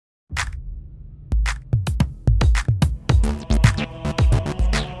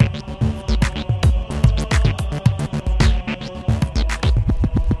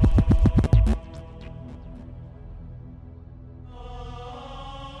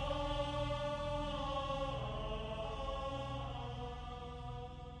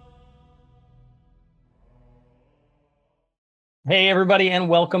Hey, everybody, and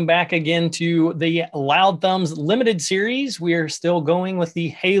welcome back again to the Loud Thumbs limited series. We are still going with the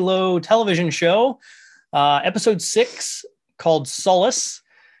Halo television show. Episode 6, called Solace,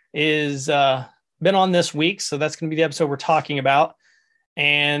 is been on this week, so that's going to be the episode we're talking about.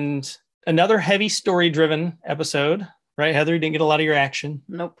 And another heavy story-driven episode, right, Heather? You didn't get a lot of your action.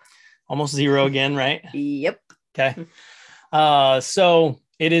 Nope. Almost zero again, right? Yep. Okay. So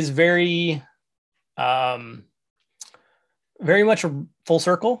it is very much a full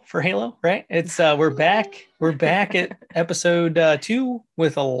circle for Halo, right? It's we're back at episode 2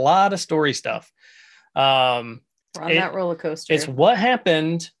 with a lot of story stuff. We're on that roller coaster. It's what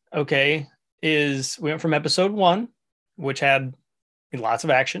happened. Okay, is we went from episode 1, which had lots of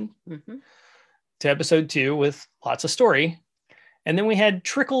action, to episode 2 with lots of story, and then we had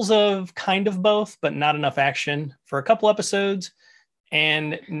trickles of kind of both, but not enough action for a couple episodes.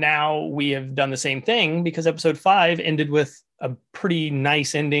 And now we have done the same thing because episode 5 ended with a pretty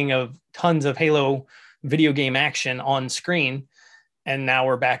nice ending of tons of Halo video game action on screen. And now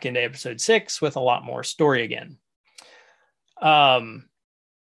we're back into episode 6 with a lot more story again.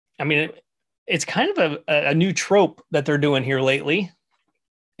 It's kind of a new trope that they're doing here lately.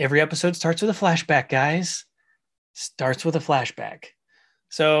 Every episode starts with a flashback, guys. Starts with a flashback.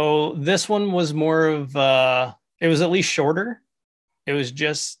 So this one was more of, it was at least shorter. It was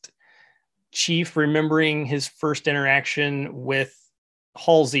just Chief remembering his first interaction with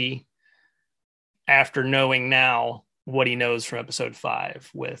Halsey after knowing now what he knows from episode 5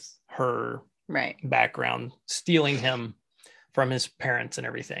 with her background, stealing him from his parents and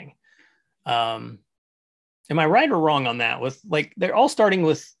everything. Am I right or wrong on that? With they're all starting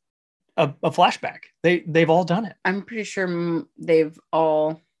with a flashback. They've all done it. I'm pretty sure they've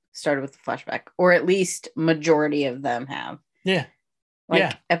all started with a flashback, or at least majority of them have. Yeah.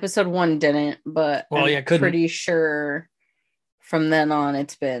 Episode 1 didn't, but I'm pretty sure from then on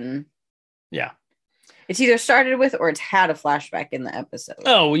it's been. Yeah. It's either started with or it's had a flashback in the episode.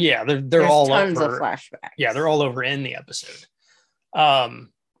 Oh yeah, they're all tons of flashbacks. Yeah, they're all over in the episode. But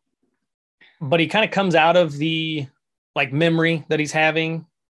he kind of comes out of the memory that he's having,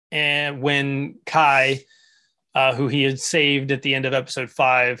 and when Kai, who he had saved at the end of episode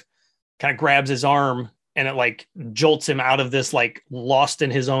 5, kind of grabs his arm. And it jolts him out of this lost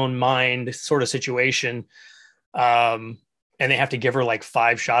in his own mind sort of situation. And they have to give her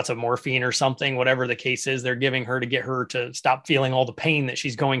 5 shots of morphine or something, whatever the case is they're giving her to get her to stop feeling all the pain that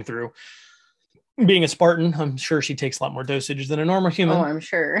she's going through. Being a Spartan, I'm sure she takes a lot more dosage than a normal human. Oh, I'm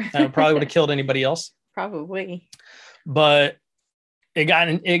sure. Probably would have killed anybody else. Probably. But it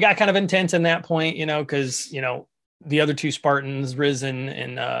got kind of intense in that point, because, the other 2 Spartans, Risen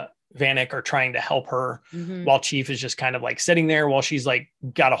and Vanek, are trying to help her, while Chief is just kind of sitting there while she's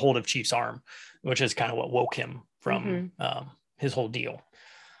got a hold of Chief's arm, which is kind of what woke him from his whole deal.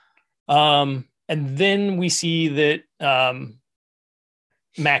 And then we see that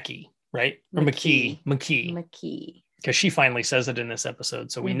Mackie, right? Or McKee. Because she finally says it in this episode.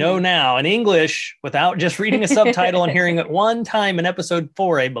 So we know now in English, without just reading a subtitle and hearing it one time in episode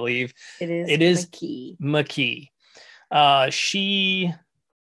 4, I believe. It is McKee. She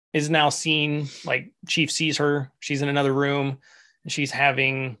is now seen, Chief sees her. She's in another room and she's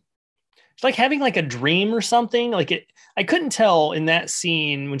having a dream or something. I couldn't tell in that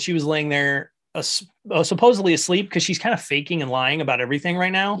scene when she was laying there, supposedly asleep, because she's kind of faking and lying about everything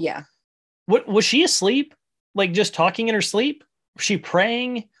right now. Yeah. What was she asleep? Just talking in her sleep? Was she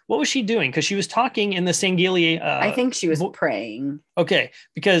praying? What was she doing? Because she was talking in the Sangheili. I think she was praying. Okay,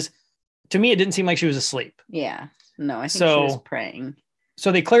 because to me it didn't seem like she was asleep. Yeah. No, I think she was praying. So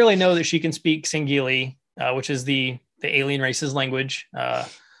they clearly know that she can speak Sangheili, which is the alien race's language. The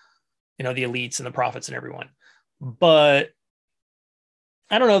elites and the prophets and everyone. But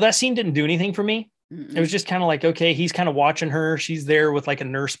I don't know. That scene didn't do anything for me. It was just kind of okay, he's kind of watching her. She's there with a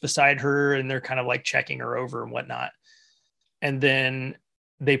nurse beside her, and they're kind of checking her over and whatnot. And then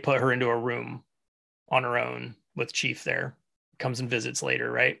they put her into a room on her own with Chief there. Comes and visits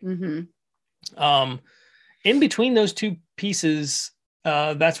later, right? In between those 2 pieces,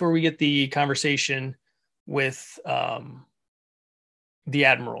 that's where we get the conversation with the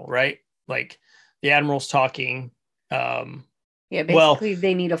Admiral, right? The Admiral's talking. Basically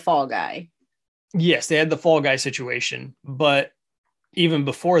they need a fall guy. Yes, they had the fall guy situation. But even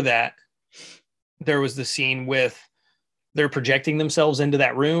before that, there was the scene with they're projecting themselves into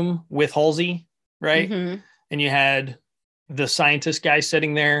that room with Halsey, right? And you had the scientist guy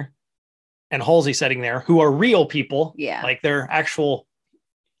sitting there and Halsey sitting there, who are real people. Yeah. They're actual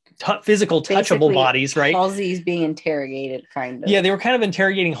physical, touchable bodies, right? Halsey's being interrogated, kind of. Yeah, they were kind of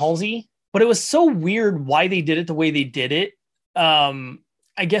interrogating Halsey, but it was so weird why they did it the way they did it.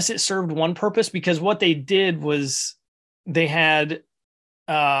 I guess it served one purpose, because what they did was they had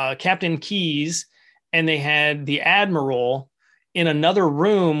Captain Keyes and they had the Admiral in another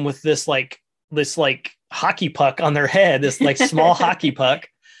room with this hockey puck on their head, this like small hockey puck,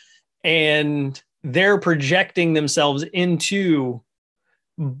 and they're projecting themselves into,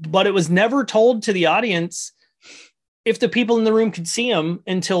 but it was never told to the audience if the people in the room could see them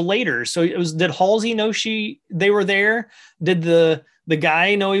until later. So it was, did Halsey know they were there? Did the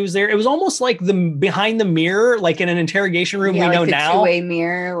guy know he was there? It was almost like the behind the mirror, like in an interrogation room, we know now. Two-way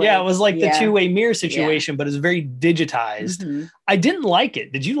mirror. It was like the two-way mirror situation, but it's very digitized. Mm-hmm. I didn't like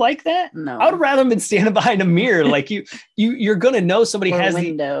it. Did you like that? No. I would rather have been standing behind a mirror. Like you're going to know somebody has a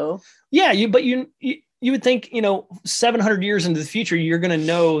window. But you would think, 700 years into the future, you're going to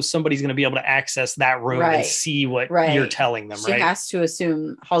know somebody's going to be able to access that room and see what you're telling them, Halsey has to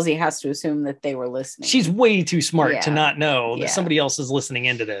assume that they were listening. She's way too smart to not know that somebody else is listening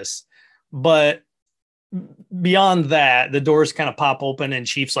into this. But beyond that, the doors kind of pop open and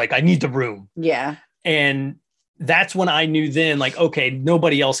Chief's like, I need the room. Yeah. And that's when I knew then, like, okay,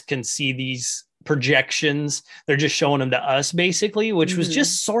 nobody else can see these projections. They're just showing them to us, basically, which was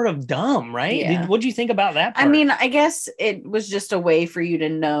just sort of dumb, right? Yeah. What do you think about that part? I mean, I guess it was just a way for you to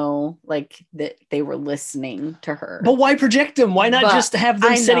know, like, that they were listening to her. But why project them? Why not just have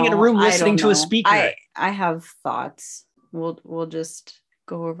them sitting in a room listening to a speaker? I have thoughts. We'll just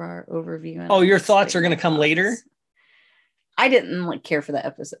go over our overview. Oh, your thoughts are going to come later? I didn't care for the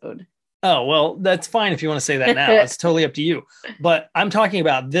episode. Oh, well, that's fine if you want to say that now. It's totally up to you. But I'm talking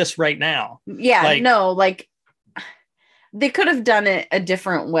about this right now. Yeah, they could have done it a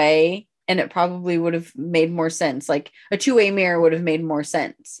different way and it probably would have made more sense. Like a two-way mirror would have made more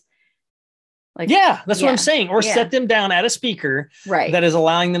sense. Like, yeah, that's what I'm saying. Or set them down at a speaker that is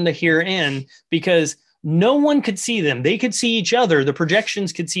allowing them to hear in, because no one could see them. They could see each other. The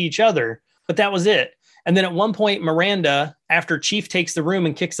projections could see each other, but that was it. And then at one point, Miranda, after Chief takes the room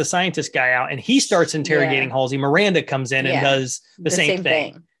and kicks the scientist guy out and he starts interrogating Halsey, Miranda comes in and does the same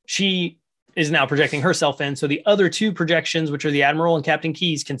thing. She is now projecting herself in. So the other two projections, which are the Admiral and Captain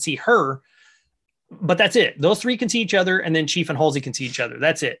Keyes, can see her. But that's it. Those three can see each other. And then Chief and Halsey can see each other.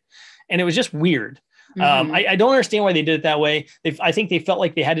 That's it. And it was just weird. Mm-hmm. I don't understand why they did it that way. I think they felt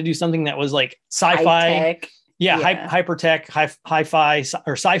like they had to do something that was like sci-fi. High-tech. Hypertech, hi-fi,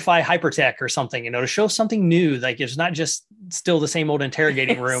 or sci-fi hypertech or something, to show something new. Like it's not just still the same old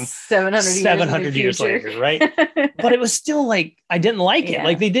interrogating room 700 years later, right? But it was still like, I didn't like it.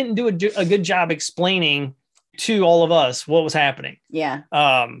 Like they didn't do a good job explaining to all of us what was happening. Yeah.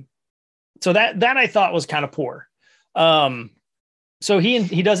 So that I thought was kind of poor. So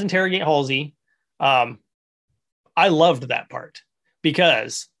he does interrogate Halsey. I loved that part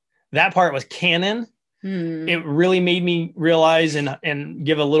because that part was canon. It really made me realize and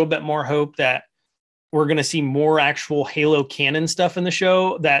give a little bit more hope that we're going to see more actual Halo canon stuff in the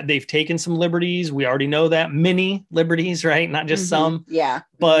show, that they've taken some liberties. We already know that, many liberties, right? Not just some. Yeah.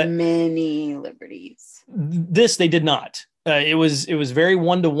 But many liberties. This, they did not. It was very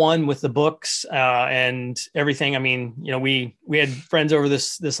one-to-one with the books and everything. I mean, we had friends over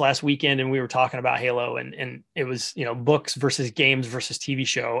this last weekend and we were talking about Halo and it was, books versus games versus TV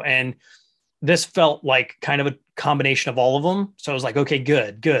show. And this felt like kind of a combination of all of them. So I was like, okay,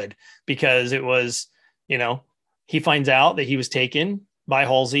 good. Because it was, he finds out that he was taken by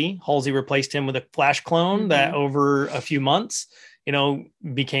Halsey. Halsey replaced him with a Flash clone that over a few months,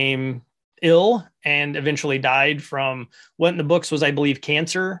 became ill and eventually died from what in the books was, I believe,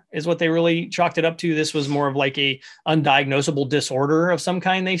 cancer is what they really chalked it up to. This was more of like a undiagnosable disorder of some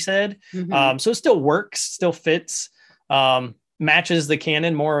kind, they said. So it still works, still fits, matches the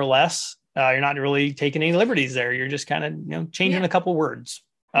canon more or less. You're not really taking any liberties there. You're just kind of, changing a couple words.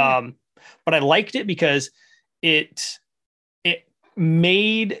 But I liked it because it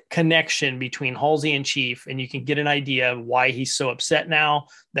made connection between Halsey and Chief, and you can get an idea of why he's so upset now,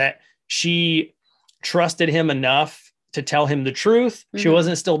 that she trusted him enough to tell him the truth. She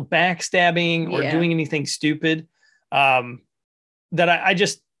wasn't still backstabbing or doing anything stupid. That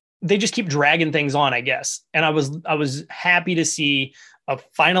they just keep dragging things on, I guess. And I was happy to see a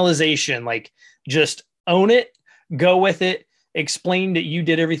finalization, like just own it, go with it, explain that you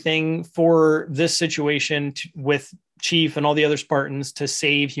did everything for this situation with Chief and all the other Spartans to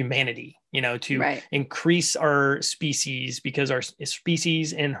save humanity, to increase our species, because our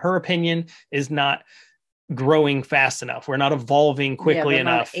species, in her opinion, is not growing fast enough. We're not evolving quickly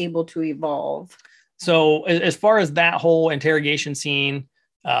enough. Not able to evolve. So as far as that whole interrogation scene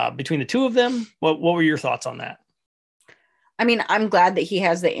between the two of them, what were your thoughts on that? I mean, I'm glad that he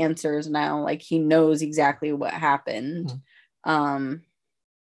has the answers now. Like he knows exactly what happened. I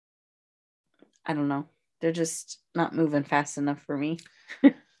don't know. They're just not moving fast enough for me.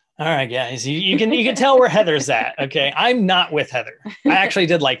 All right, guys, you can tell where Heather's at. Okay, I'm not with Heather. I actually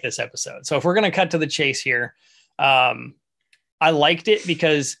did like this episode. So if we're gonna cut to the chase here, I liked it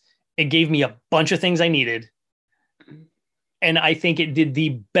because it gave me a bunch of things I needed, and I think it did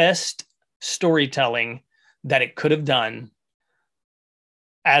the best storytelling that it could have done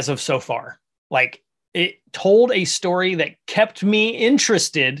as of so far. Like, it told a story that kept me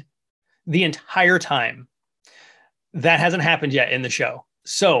interested the entire time. That hasn't happened yet in the show.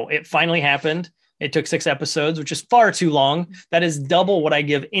 So it finally happened. It took 6 episodes, which is far too long. That is double what I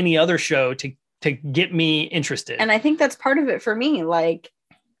give any other show to get me interested. And I think that's part of it for me. Like,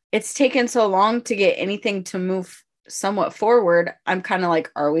 it's taken so long to get anything to move somewhat forward. I'm kind of like,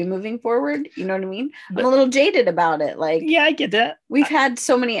 are we moving forward? You know what I mean? I'm a little jaded about it. Like, yeah, I get that. We've had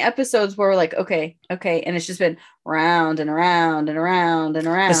so many episodes where we're like, okay. And it's just been round and around and around and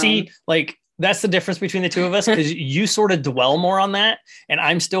around. But see, like, that's the difference between the two of us, because you sort of dwell more on that. And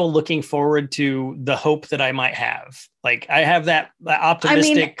I'm still looking forward to the hope that I might have. Like, I have that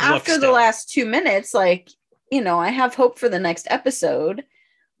optimistic. I mean, after the last 2 minutes, like, I have hope for the next episode,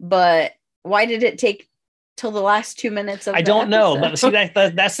 but why did it take till the last 2 minutes of I don't know, but see,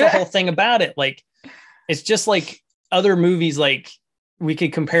 that's the whole thing about it. Like, it's just like other movies. Like, we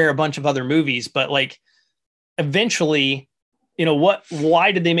could compare a bunch of other movies, but like, eventually,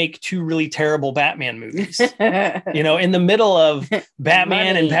 why did they make 2 really terrible Batman movies? In the middle of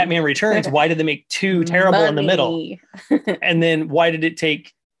Batman and Batman Returns, why did they make 2 terrible in the middle? And then why did it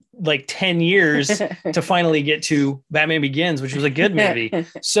take like 10 years to finally get to Batman Begins, which was a good movie?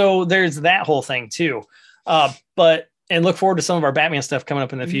 So there's that whole thing too. And look forward to some of our Batman stuff coming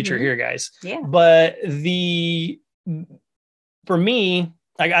up in the future here, guys. Yeah. But for me,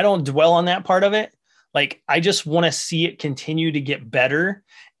 like, I don't dwell on that part of it. Like, I just want to see it continue to get better.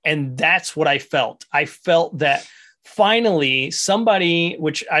 And that's what I felt. I felt that finally somebody,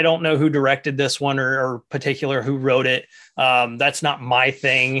 which I don't know who directed this one or particular who wrote it. That's not my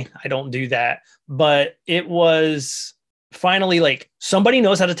thing. I don't do that. But it was finally like somebody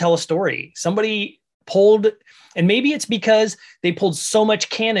knows how to tell a story. Somebody pulled, and maybe it's because they pulled so much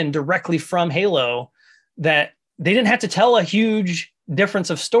canon directly from Halo that they didn't have to tell a huge difference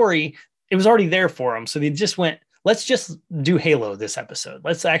of story. It was already there for them. So they just went, let's just do Halo this episode.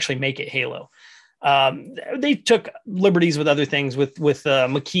 Let's actually make it Halo. They took liberties with other things with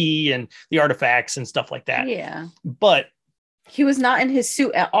McKee and the artifacts and stuff like that. Yeah. But he was not in his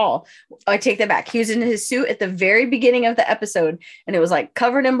suit at all. I take that back. He was in his suit at the very beginning of the episode, and it was like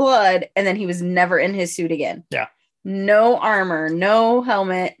covered in blood. And then he was never in his suit again. Yeah. No armor, no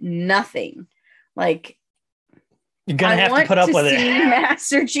helmet, nothing. Like, you're going to have to put up with it.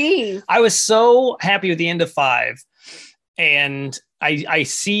 Master Chief. I was so happy with the end of 5. And I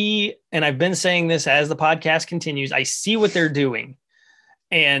see, and I've been saying this as the podcast continues, I see what they're doing.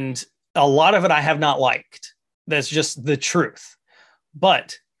 And a lot of it I have not liked. That's just the truth.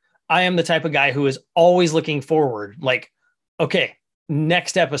 But I am the type of guy who is always looking forward. Like, okay,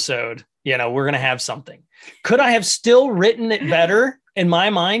 next episode, we're going to have something. Could I have still written it better? In my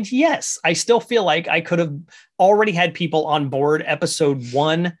mind, yes. I still feel like I could have already had people on board episode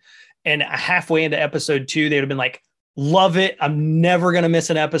 1, and halfway into episode 2, they'd have been like, love it. I'm never going to miss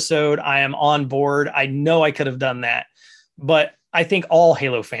an episode. I am on board. I know I could have done that. But I think all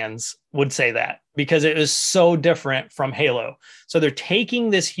Halo fans would say that because it is so different from Halo. So they're taking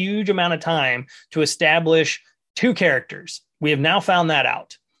this huge amount of time to establish 2 characters. We have now found that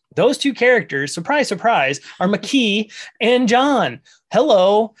out. Those 2 characters, surprise, surprise, are McKee and John.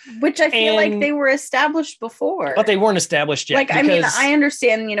 Hello. Which I feel like they were established before. But they weren't established yet. Like, I mean, I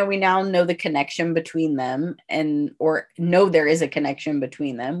understand, we now know the connection between them or know there is a connection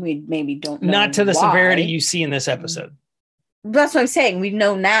between them. We maybe don't know. Not to the severity you see in this episode. That's what I'm saying. We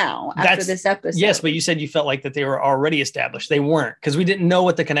know now after this episode. Yes, but you said you felt like that they were already established. They weren't, because we didn't know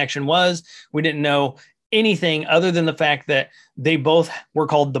what the connection was. We didn't know anything other than the fact that they both were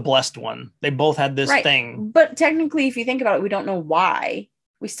called the Blessed One. They both had this thing. But technically, if you think about it, we don't know why.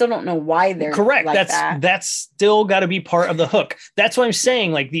 We still don't know why they're correct. Like that's still got to be part of the hook. That's what I'm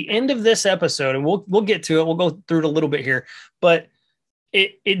saying. Like, the end of this episode, and we'll get to it. We'll go through it a little bit here, but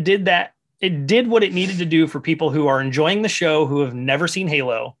it did that. It did what it needed to do for people who are enjoying the show, who have never seen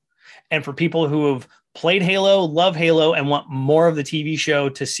Halo, and for people who have played Halo, love Halo, and want more of the TV show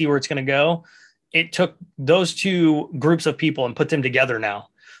to see where it's going to go. It took those 2 groups of people and put them together now.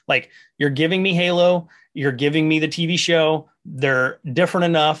 Like, you're giving me Halo, you're giving me the TV show. They're different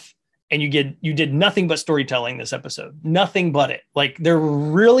enough. And you did nothing but storytelling this episode, nothing but it. Like, there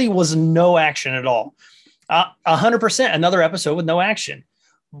really was no action at all. 100%, another episode with no action.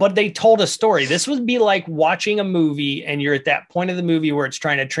 But they told a story. This would be like watching a movie and you're at that point of the movie where it's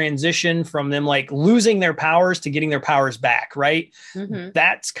trying to transition from them like losing their powers to getting their powers back, right? Mm-hmm.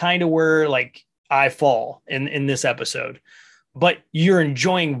 That's kind of where like I fall in this episode. But you're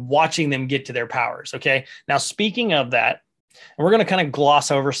enjoying watching them get to their powers, okay? Now, speaking of that, and we're going to kind of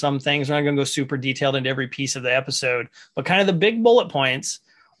gloss over some things. We're not going to go super detailed into every piece of the episode, but kind of the big bullet points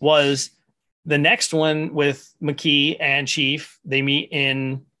was the next one with McKee and Chief. They meet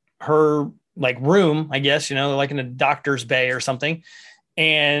in her like room, I guess, you know, like in a doctor's bay or something.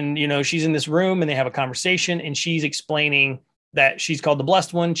 And, you know, she's in this room and they have a conversation and she's explaining that she's called the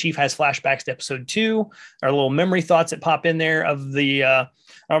Blessed One. Chief has flashbacks to episode 2, or little memory thoughts that pop in there of the, I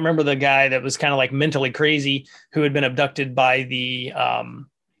don't remember the guy that was kind of like mentally crazy who had been abducted by the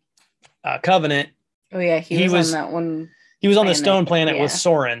Covenant. Oh yeah. He was on that one. He was on the stone planet with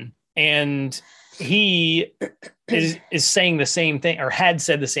Soren, and he is saying the same thing, or had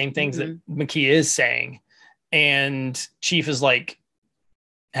said the same things that McKee is saying. And Chief is like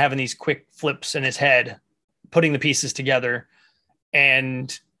having these quick flips in his head, putting the pieces together.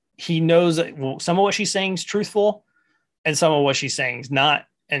 And he knows that some of what she's saying is truthful and some of what she's saying is not.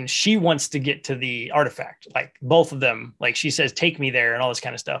 And she wants to get to the artifact, like both of them. Like she says, take me there and all this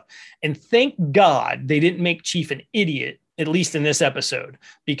kind of stuff. And thank God they didn't make Chief an idiot, at least in this episode,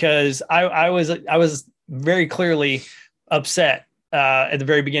 because I was very clearly upset at the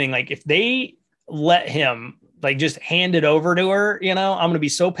very beginning. Like if they let him like just hand it over to her, you know, I'm going to be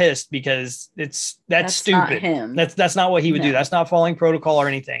so pissed because that's stupid. Not him. That's not what he would do. That's not following protocol or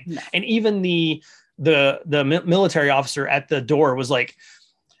anything. No. And even the military officer at the door was like,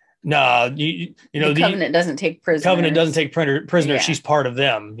 no, you know, the Covenant doesn't take prisoners. Covenant doesn't take prisoners. Yeah. She's part of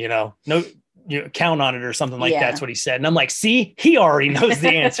them, you know, no, you count on it or something like that's what he said. And I'm like, see, he already knows the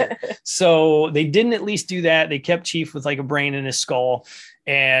answer. So they didn't at least do that. They kept Chief with like a brain in his skull.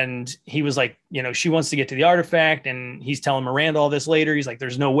 And he was like, you know, she wants to get to the artifact, and he's telling Miranda all this later. He's like,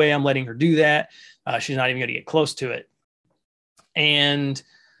 there's no way I'm letting her do that. She's not even going to get close to it. And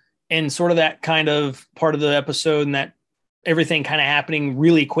sort of that kind of part of the episode, and that everything kind of happening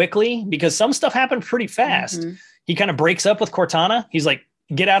really quickly, because some stuff happened pretty fast. Mm-hmm. He kind of breaks up with Cortana. He's like,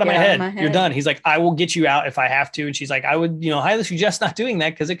 get out of my head. You're done. He's like, I will get you out if I have to. And she's like, I would, you know, highly suggest not doing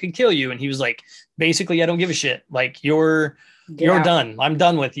that because it could kill you. And he was like, basically, I don't give a shit. Like you're done. I'm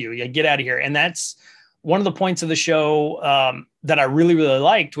done with you. Yeah, get out of here. And that's one of the points of the show that I really, really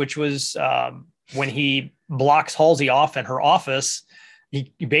liked, which was when he blocks Halsey off in her office.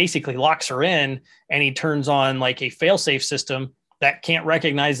 He basically locks her in, and he turns on like a fail-safe system that can't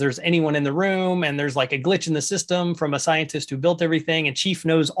recognize there's anyone in the room. And there's like a glitch in the system from a scientist who built everything. And Chief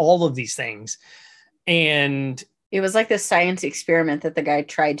knows all of these things. And it was like this science experiment that the guy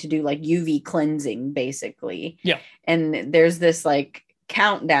tried to do, like UV cleansing, basically. Yeah. And there's this like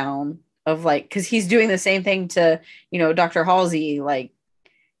countdown of like, because he's doing the same thing to, you know, Dr. Halsey, like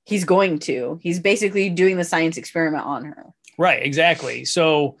he's basically doing the science experiment on her. Right, exactly.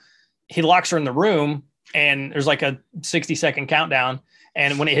 So he locks her in the room, and there's like a 60-second countdown.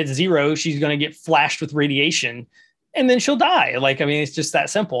 And when it hits 0, she's going to get flashed with radiation, and then she'll die. Like, I mean, it's just that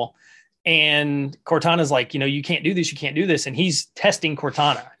simple. And Cortana's like, you know, you can't do this. You can't do this. And he's testing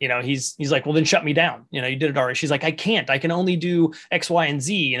Cortana. You know, he's like, well, then shut me down. You know, you did it already. She's like, I can't. I can only do X, Y, and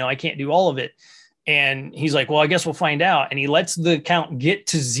Z. You know, I can't do all of it. And he's like, well, I guess we'll find out. And he lets the count get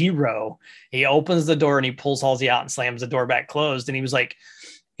to 0. He opens the door and he pulls Halsey out and slams the door back closed. And he's like,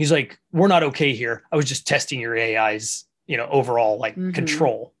 we're not okay here. I was just testing your AI's, you know, overall like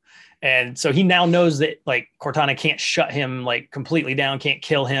control. And so he now knows that like Cortana can't shut him like completely down, can't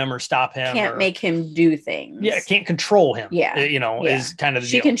kill him or stop him. Can't make him do things. Yeah. Can't control him. Yeah. You know, is kind of the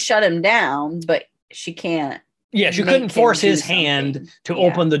deal. She can shut him down, but she can't. Yeah, she couldn't force his hand to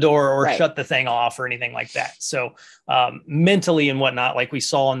open the door or shut the thing off or anything like that. So mentally and whatnot, like we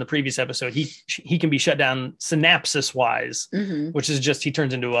saw in the previous episode, he can be shut down synapsis wise, which is just he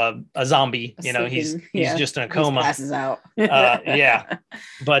turns into a zombie. You know, he's just in a coma. He passes out. Yeah,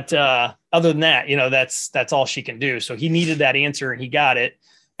 but other than that, you know, that's all she can do. So he needed that answer and he got it.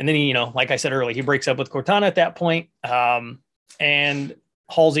 And then he, you know, like I said earlier, he breaks up with Cortana at that point. And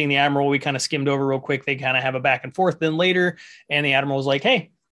Halsey and the Admiral, we kind of skimmed over real quick. They kind of have a back and forth then later. And the Admiral was like,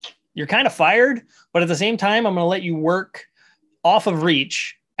 hey, you're kind of fired, but at the same time, I'm going to let you work off of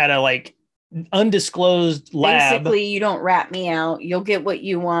Reach at a like undisclosed lab. Basically, you don't rat me out. You'll get what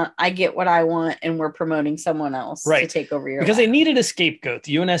you want. I get what I want. And we're promoting someone else to take over your because lab. They needed a scapegoat.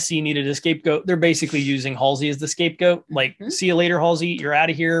 The UNSC needed a scapegoat. They're basically using Halsey as the scapegoat. Like, see you later, Halsey. You're out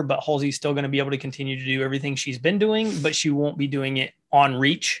of here. But Halsey's still going to be able to continue to do everything she's been doing, but she won't be doing it on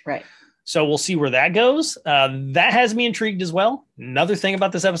Reach. Right. So we'll see where that goes. That has me intrigued as well. Another thing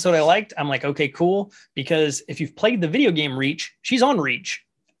about this episode I liked, I'm like, okay, cool. Because if you've played the video game Reach, she's on Reach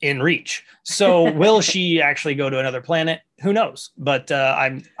in Reach. So will she actually go to another planet? Who knows? But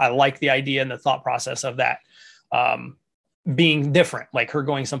I like the idea and the thought process of that being different, like her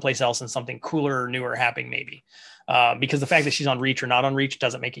going someplace else and something cooler or newer happening maybe. Because the fact that she's on Reach or not on Reach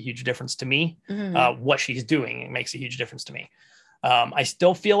doesn't make a huge difference to me. What she's doing, it makes a huge difference to me. I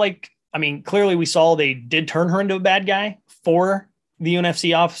still feel like, I mean, clearly we saw they did turn her into a bad guy for the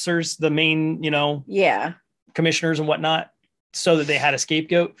UNFC officers, the main, commissioners and whatnot, so that they had a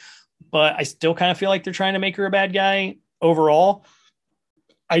scapegoat. But I still kind of feel like they're trying to make her a bad guy overall.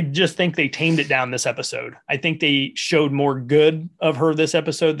 I just think they tamed it down this episode. I think they showed more good of her this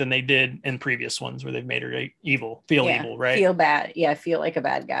episode than they did in previous ones where they've made her evil, evil, right? Feel bad. Yeah, feel like a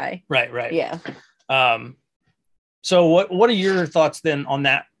bad guy. Right. Yeah. So what are your thoughts then on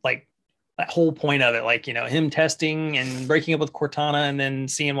that, like that whole point of it, like, him testing and breaking up with Cortana and then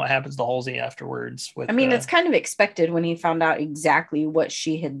seeing what happens to Halsey afterwards with, it's kind of expected when he found out exactly what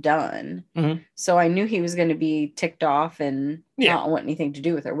she had done. So I knew he was going to be ticked off and not want anything to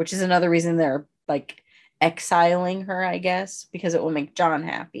do with her, which is another reason they're like exiling her, I guess, because it will make John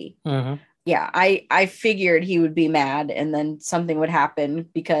happy. Yeah, I figured he would be mad and then something would happen,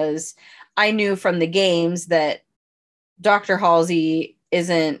 because I knew from the games that Dr. Halsey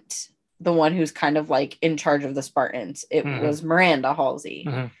isn't the one who's kind of like in charge of the Spartans. It was Miranda Halsey.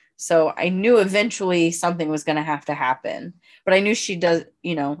 So I knew eventually something was going to have to happen, but I knew she does,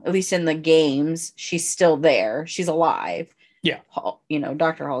 at least in the games, she's still there. She's alive. Yeah.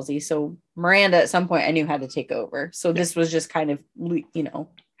 Dr. Halsey. So Miranda at some point I knew had to take over. So this was just kind of,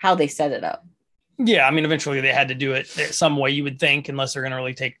 how they set it up. Yeah. I mean, eventually they had to do it some way, you would think, unless they're going to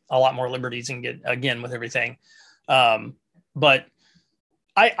really take a lot more liberties and get again with everything. But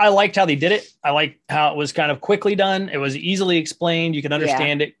I liked how they did it. I liked how it was kind of quickly done. It was easily explained. You can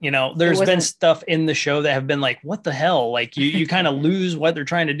understand it. There's been stuff in the show that have been like, what the hell? Like you kind of lose what they're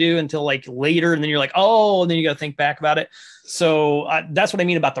trying to do until like later. And then you're like, oh, and then you got to think back about it. So that's what I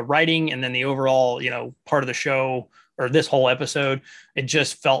mean about the writing. And then the overall, part of the show or this whole episode, it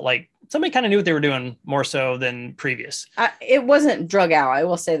just felt like somebody kind of knew what they were doing more so than previous. It wasn't drug out. I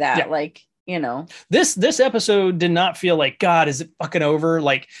will say that. Yeah. Like, this episode did not feel like, God, is it fucking over?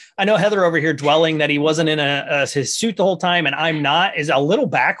 Like, I know Heather over here dwelling that he wasn't in his suit the whole time and I'm not, is a little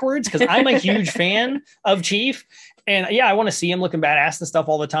backwards, because I'm a huge fan of Chief. And yeah, I want to see him looking badass and stuff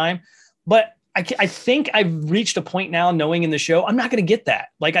all the time. But I think I've reached a point now, knowing in the show, I'm not going to get that.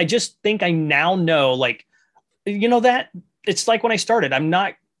 Like, I just think I now know, like, that it's like when I started, I'm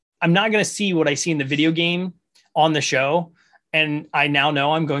not going to see what I see in the video game on the show. And I now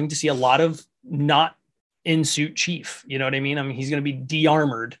know I'm going to see a lot of not in suit Chief. You know what I mean? I mean, he's going to be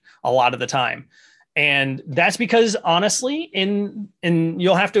de-armored a lot of the time. And that's because honestly, and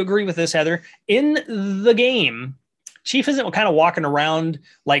you'll have to agree with this, Heather, in the game, Chief isn't kind of walking around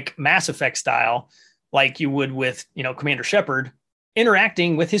like Mass Effect style, like you would with, Commander Shepard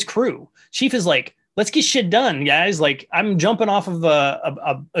interacting with his crew. Chief is like, let's get shit done, guys. Like, I'm jumping off of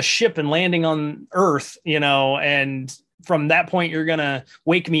a ship and landing on Earth, and from that point, you're going to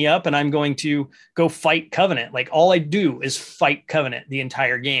wake me up and I'm going to go fight Covenant. Like, all I do is fight Covenant the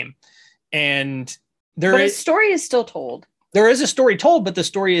entire game. And his story is still told. There is a story told, but the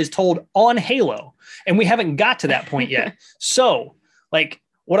story is told on Halo. And we haven't got to that point yet. So, like,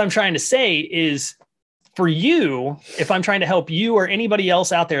 what I'm trying to say is, for you, if I'm trying to help you or anybody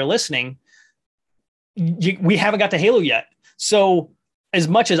else out there listening, we haven't got to Halo yet. So as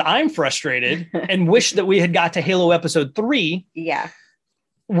much as I'm frustrated and wish that we had got to Halo episode 3,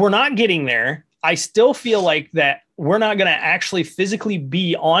 we're not getting there. I still feel like that we're not going to actually physically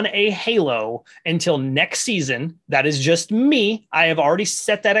be on a Halo until next season. That is just me. I have already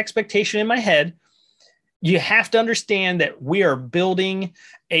set that expectation in my head. You have to understand that we are building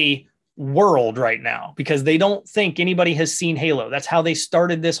a world right now because they don't think anybody has seen Halo. That's how they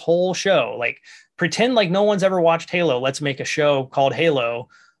started this whole show. Like, pretend like no one's ever watched Halo. Let's make a show called Halo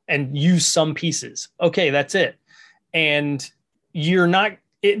and use some pieces. Okay, that's it. And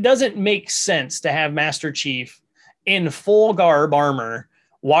it doesn't make sense to have Master Chief in full garb armor,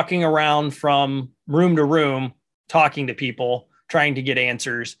 walking around from room to room, talking to people, trying to get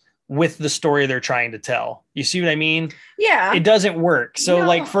answers with the story they're trying to tell. You see what I mean? Yeah. It doesn't work. So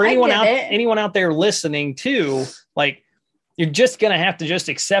like for anyone out there listening too, like, you're just going to have to just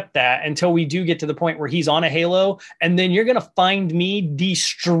accept that until we do get to the point where he's on a Halo. And then you're going to find me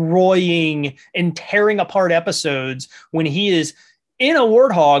destroying and tearing apart episodes when he is in a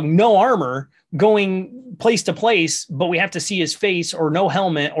Warthog, no armor, going place to place, but we have to see his face or no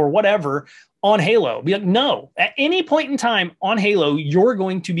helmet or whatever on Halo. Be like, no, at any point in time on Halo, you're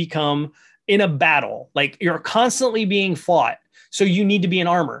going to become in a battle. Like you're constantly being fought. So you need to be in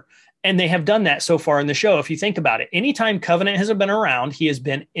armor. And they have done that so far in the show. If you think about it, anytime Covenant has been around, he has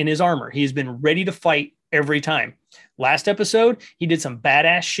been in his armor. He has been ready to fight every time. Last episode, he did some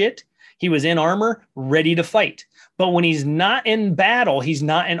badass shit. He was in armor, ready to fight. But when he's not in battle, he's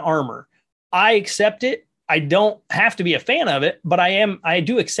not in armor. I accept it. I don't have to be a fan of it, but I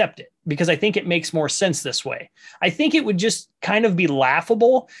do accept it because I think it makes more sense this way. I think it would just kind of be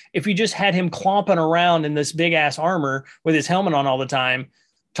laughable if you just had him clomping around in this big ass armor with his helmet on all the time,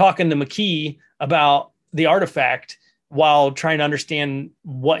 talking to McKee about the artifact while trying to understand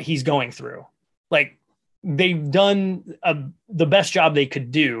what he's going through. Like they've done the best job they could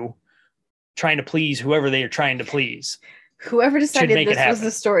do trying to please whoever they are trying to please. Whoever decided this was the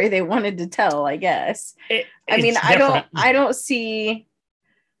story they wanted to tell, I guess. I don't see,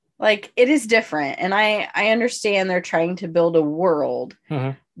 like, it is different. And I understand they're trying to build a world,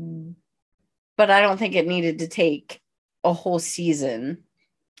 but I don't think it needed to take a whole season.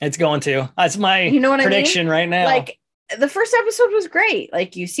 It's going to. That's my prediction right now. Like, the first episode was great.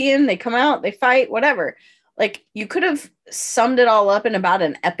 Like, you see them, they come out, they fight, whatever. Like, you could have summed it all up in about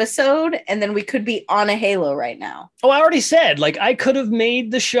an episode, and then we could be on a Halo right now. Oh, I already said, like, I could have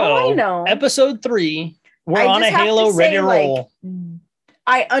made the show. I know. Episode 3, we're on a Halo ready to roll.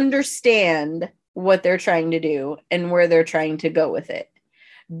 I understand what they're trying to do and where they're trying to go with it.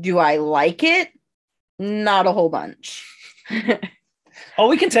 Do I like it? Not a whole bunch. Oh,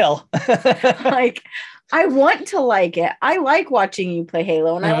 we can tell. Like, I want to like it. I like watching you play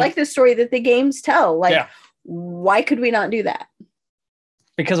Halo, and I like the story that the games tell. Like, why could we not do that?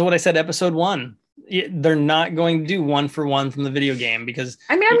 Because of what I said, episode 1. They're not going to do 1-for-1 from the video game because...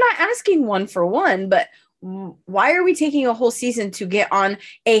 I mean, I'm not asking 1-for-1, but why are we taking a whole season to get on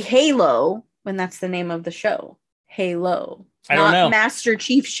a Halo when that's the name of the show? Halo. I don't know. Master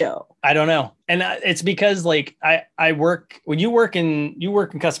Chief show. I don't know. And it's because like I work when you work in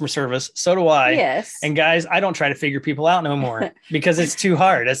customer service, so do I. Yes. And guys, I don't try to figure people out no more because it's too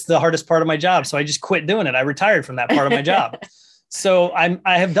hard. It's the hardest part of my job. So I just quit doing it. I retired from that part of my job. So I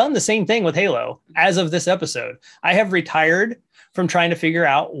have done the same thing with Halo as of this episode. I have retired from trying to figure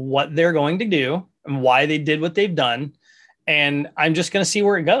out what they're going to do and why they did what they've done. And I'm just going to see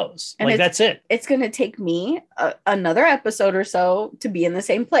where it goes. And like, that's it. It's going to take me another episode or so to be in the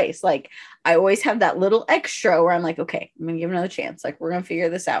same place. Like, I always have that little extra where I'm like, okay, I'm going to give another chance. Like, we're going to figure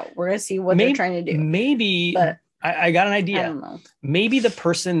this out. We're going to see what they're trying to do. Maybe, but I got an idea. I don't know. Maybe the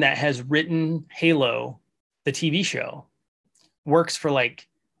person that has written Halo, the TV show, works for like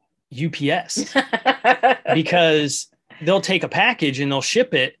UPS because they'll take a package and they'll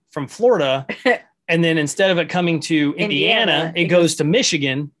ship it from Florida. And then instead of it coming to Indiana, it goes to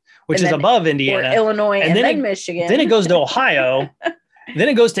Michigan, which is above Indiana. Or Illinois and then Michigan. Then it goes to Ohio. Then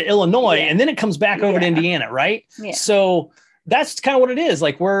it goes to Illinois. And then it comes back over to Indiana, right? Yeah. So that's kind of what it is.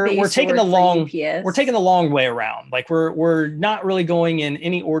 Like we're taking the long way around. Like we're not really going in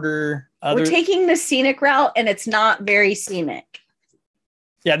any order. We're taking the scenic route, and it's not very scenic.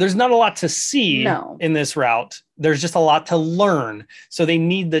 Yeah, there's not a lot to see in this route. There's just a lot to learn. So they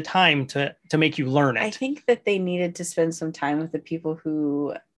need the time to make you learn it. I think that they needed to spend some time with the people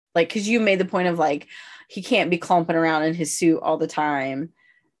who, like, because you made the point of, like, he can't be clumping around in his suit all the time.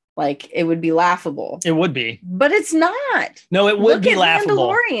 Like, it would be laughable. It would be. But it's not. No, it would be laughable.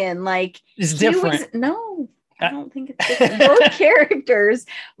 Mandalorian, like, it's different. I don't think it's different.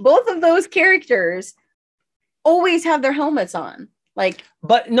 Both of those characters always have their helmets on. Like,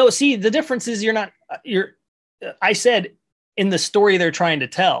 but no, see, the difference is I said in the story they're trying to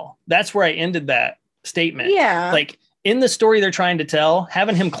tell, that's where I ended that statement. Yeah. Like in the story they're trying to tell,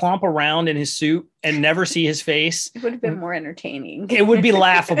 having him clomp around in his suit and never see his face. It would have been more entertaining. It would be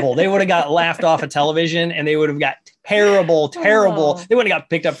laughable. They would have got laughed off of television and they would have got terrible. Oh. They wouldn't have got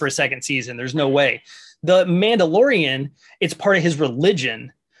picked up for a second season. There's no way. The Mandalorian, it's part of his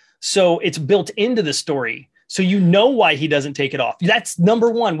religion. So it's built into the story. So you know why he doesn't take it off. That's number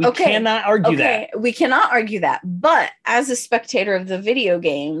one. We cannot argue that. We cannot argue that. But as a spectator of the video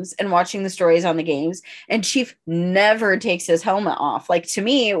games and watching the stories on the games, and Chief never takes his helmet off. Like, to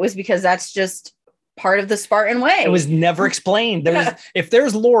me, it was because that's just part of the Spartan way. It was never explained. If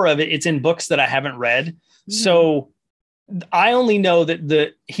there's lore of it, it's in books that I haven't read. Mm-hmm. So I only know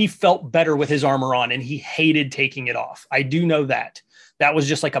that he felt better with his armor on and he hated taking it off. I do know that. That was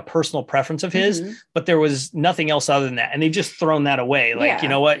just like a personal preference of his, but there was nothing else other than that. And they've just thrown that away. Like, you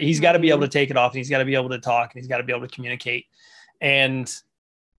know what? He's got to be able to take it off and he's got to be able to talk and he's got to be able to communicate. And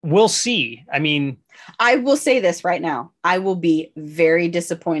we'll see. I mean, I will say this right now. I will be very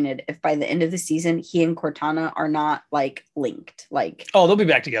disappointed if by the end of the season, he and Cortana are not like linked. Like, oh, they'll be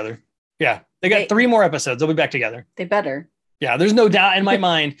back together. Yeah. They got 3 more episodes. They'll be back together. They better. Yeah. There's no doubt in my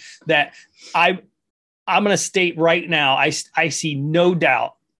mind that I'm going to state right now, I see no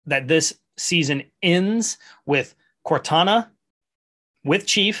doubt that this season ends with Cortana with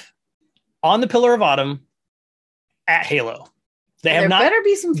Chief on the Pillar of Autumn at Halo. They've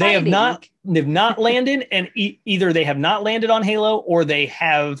not landed, and either they have not landed on Halo or they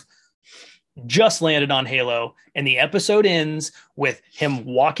have just landed on Halo. And the episode ends with him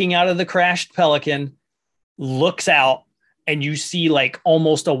walking out of the crashed Pelican, looks out, and you see like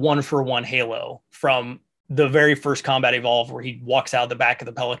almost a 1-for-1 Halo from the very first Combat Evolved, where he walks out the back of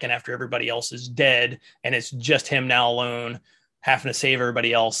the Pelican after everybody else is dead. And it's just him now alone, having to save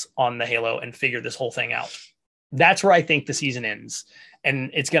everybody else on the Halo and figure this whole thing out. That's where I think the season ends,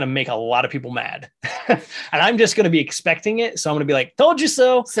 and it's going to make a lot of people mad. And I'm just going to be expecting it. So I'm going to be like, told you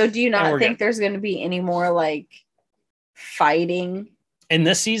so. So do you not think there's going to be any more like fighting in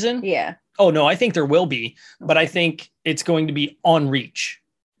this season? Yeah. Oh no, I think there will be, but I think it's going to be on Reach,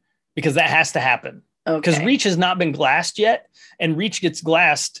 because that has to happen. Because Reach has not been glassed yet, and Reach gets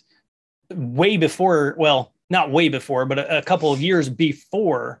glassed way before, well, not way before, but a couple of years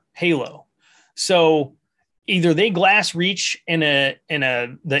before Halo. So either they glass Reach in the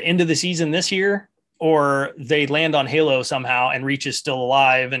end of the season this year, or they land on Halo somehow and Reach is still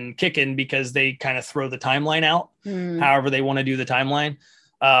alive and kicking, because they kind of throw the timeline out however they want to do the timeline,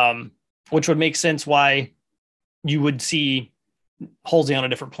 which would make sense why you would see Halsey on a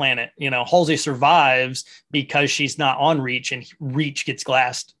different planet. You know, Halsey survives because she's not on Reach, and Reach gets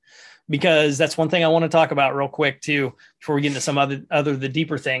glassed. Because that's one thing I want to talk about real quick too, before we get into some the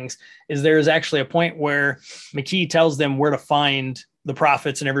deeper things, is there's actually a point where Makee tells them where to find the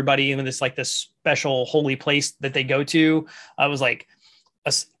prophets and everybody, even this like this special holy place that they go to. I was like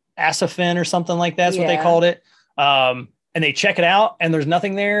Asafin or something like that's what they called it. And they check it out and there's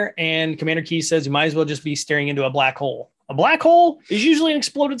nothing there. And Commander Keyes says, you might as well just be staring into a black hole. A black hole is usually an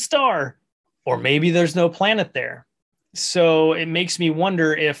exploded star, or maybe there's no planet there. So it makes me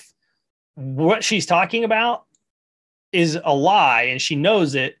wonder if what she's talking about is a lie and she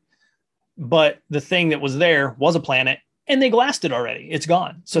knows it, but the thing that was there was a planet and they glassed it already. It's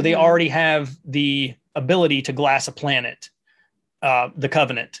gone. So they already have the ability to glass a planet, the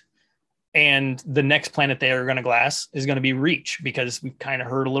Covenant. And the next planet they are going to glass is going to be Reach, because we kind of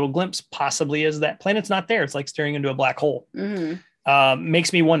heard a little glimpse possibly as that planet's not there. It's like staring into a black hole.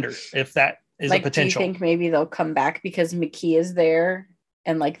 Makes me wonder if that is a potential. Do you think maybe they'll come back because Makee is there?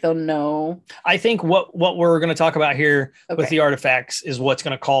 And like they'll know. I think what we're going to talk about here with the artifacts is what's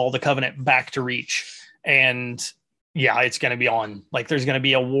going to call the Covenant back to Reach. And yeah, it's going to be on. Like there's going to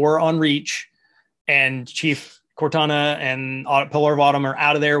be a war on Reach, and Chief Cortana and Pillar of Autumn are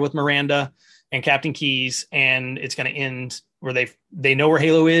out of there with Miranda and Captain Keyes, and it's going to end where they know where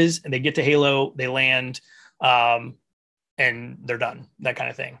Halo is, and they get to Halo, they land, and they're done. That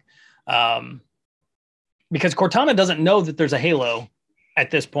kind of thing. Because Cortana doesn't know that there's a Halo at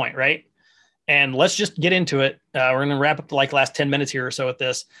this point, right? And let's just get into it. We're going to wrap up the last 10 minutes here or so with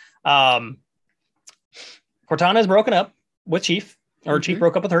this. Cortana is broken up with Chief, or Chief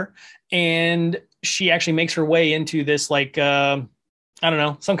broke up with her, and she actually makes her way into this I don't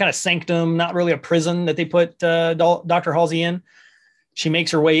know, some kind of sanctum, not really a prison that they put Dr. Halsey in. She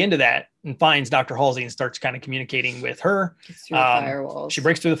makes her way into that and finds Dr. Halsey and starts kind of communicating with her. Through the firewalls. She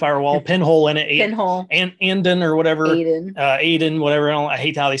breaks through the firewall, pinhole in it. Pinhole. Andon or whatever. Aiden, whatever. I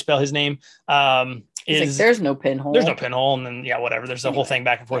hate how they spell his name. There's no pinhole. There's no pinhole. And then, whatever. There's a whole thing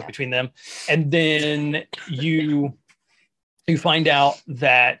back and forth between them. And then you find out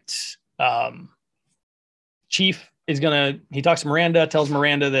that Chief is he talks to Miranda, tells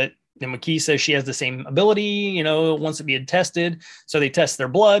Miranda that, and Makee says she has the same ability, wants to be tested. So they test their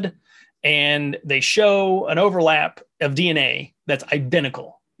blood and they show an overlap of DNA that's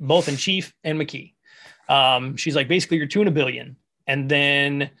identical, both in Chief and Makee. She's like, basically you're 2 in a billion. And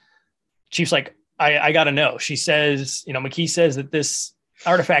then Chief's like, I got to know. She says, Makee says that this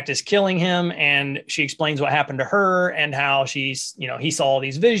artifact is killing him. And she explains what happened to her and how she's, he saw all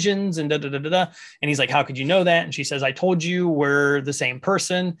these visions and And he's like, how could you know that? And she says, I told you we're the same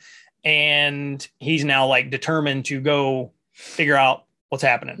person. And he's now determined to go figure out what's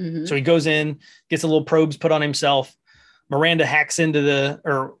happening. So he goes in, gets a little probes put on himself. Miranda hacks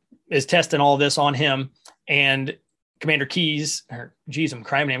into is testing all this on him. And Commander Keyes, I'm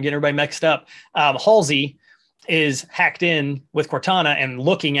getting everybody mixed up. Halsey is hacked in with Cortana and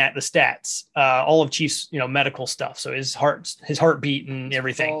looking at the stats, all of Chief's, medical stuff. So his heartbeat and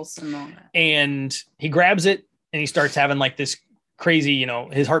everything. And he grabs it and he starts having like this crazy,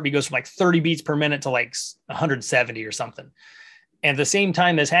 his heartbeat goes from like 30 beats per minute to like 170 or something. And at the same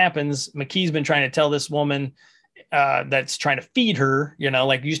time this happens, McKee's been trying to tell this woman that's trying to feed her,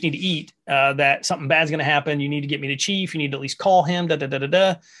 like, you just need to eat, that something bad's going to happen. You need to get me to Chief. You need to at least call him,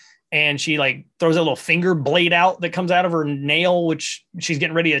 And she like throws a little finger blade out that comes out of her nail, which she's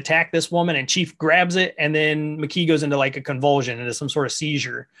getting ready to attack this woman, and Chief grabs it. And then McKee goes into like a convulsion, into some sort of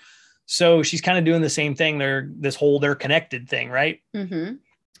seizure. So she's kind of doing the same thing. They're connected thing, right? Mm-hmm.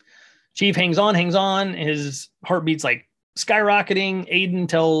 Chief hangs on. His heartbeat's like skyrocketing. Aiden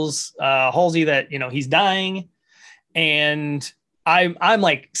tells Halsey that, he's dying. And I'm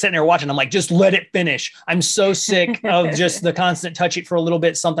like sitting there watching. I'm like, just let it finish. I'm so sick of just the constant touch it for a little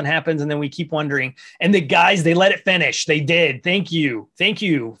bit. Something happens. And then we keep wondering. And the guys, they let it finish. They did. Thank you. Thank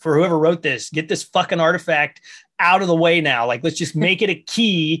you for whoever wrote this. Get this fucking artifact out of the way now. Like, let's just make it a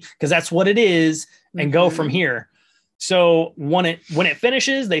key, because that's what it is, and go from here. So when it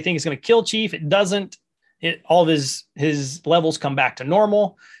finishes, they think it's going to kill Chief. It doesn't. All of his levels come back to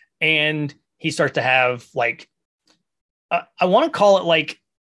normal. And he starts to have like, I want to call it like,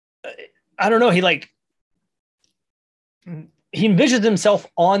 I don't know. He envisions himself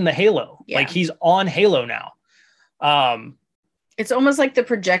on the Halo. Yeah. Like, he's on Halo now. It's almost like the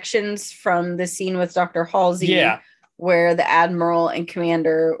projections from the scene with Dr. Halsey, where the Admiral and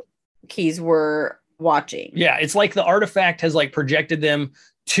Commander Keyes were watching. Yeah. It's like the artifact has like projected them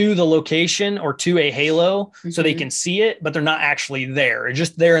to the location or to a Halo, so they can see it, but they're not actually there. It's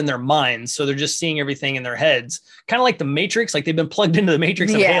just there in their minds. So they're just seeing everything in their heads, kind of like the Matrix. Like, they've been plugged into the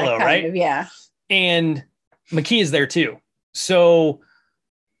Matrix of Halo, right? Yeah. And McKee is there too. So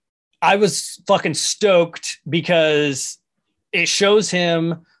I was fucking stoked, because it shows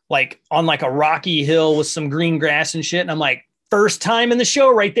him like on like a rocky hill with some green grass and shit. And I'm like, first time in the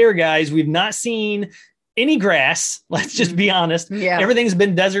show right there, guys. We've not seen any grass. Let's just be honest. Yeah. Everything's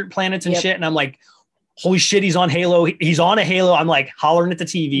been desert planets and shit. And I'm like, holy shit, he's on Halo. He's on a Halo. I'm like hollering at the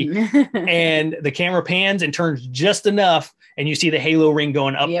TV and the camera pans and turns just enough. And you see the Halo ring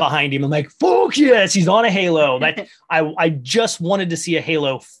going up behind him. I'm like, fuck yes, he's on a Halo. That I just wanted to see a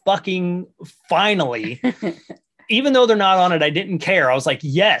Halo fucking finally. Even though they're not on it, I didn't care. I was like,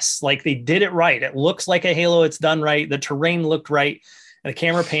 yes, like they did it right. It looks like a Halo. It's done right. The terrain looked right. And the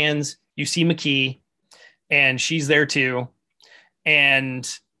camera pans, you see McKee, and she's there too. And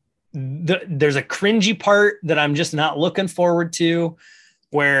there's a cringy part that I'm just not looking forward to,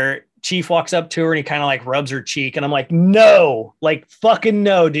 where Chief walks up to her and he kind of like rubs her cheek. And I'm like, no, like fucking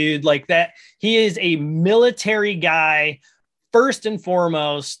no, dude. Like that. He is a military guy, first and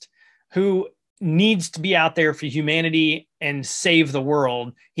foremost, who needs to be out there for humanity and save the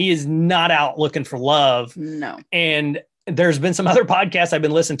world. He is not out looking for love. No. And there's been some other podcasts I've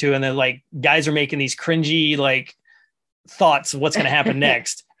been listening to, and they're like, guys are making these cringy like thoughts of what's going to happen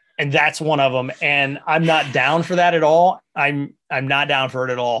next. And that's one of them. And I'm not down for that at all. I'm not down for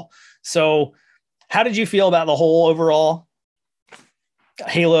it at all. So how did you feel about the whole overall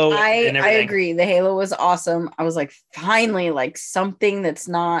Halo? I agree. The Halo was awesome. I was like, finally, like something that's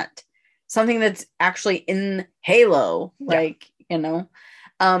actually in Halo. Like,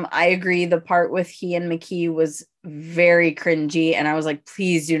 I agree. The part with he and McKee was very cringy. And I was like,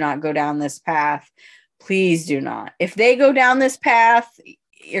 please do not go down this path. Please do not. If they go down this path,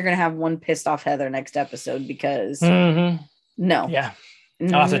 you're going to have one pissed off Heather next episode, because no. Yeah.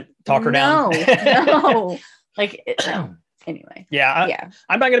 I'll have to talk her down. No. Like, anyway. Yeah.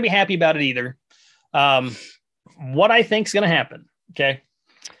 I'm not going to be happy about it either. What I think is going to happen. Okay.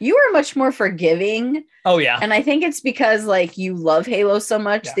 You are much more forgiving. Oh, yeah. And I think it's because like you love Halo so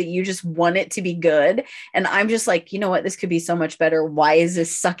much that you just want it to be good. And I'm just like, you know what? This could be so much better. Why is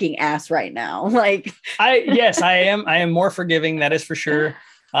this sucking ass right now? Like, yes, I am. I am more forgiving. That is for sure.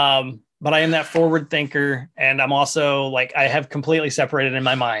 But I am that forward thinker. And I'm also like, I have completely separated in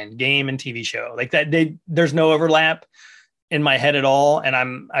my mind game and TV show like that. There's no overlap in my head at all.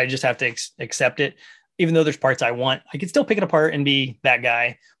 And I just have to accept it. Even though there's parts I want, I can still pick it apart and be that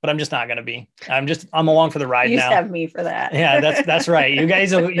guy, but I'm just not going to be. I'm along for the ride now. You just have me for that. Yeah, that's right. You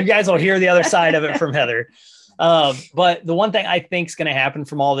guys will hear the other side of it from Heather. But the one thing I think is going to happen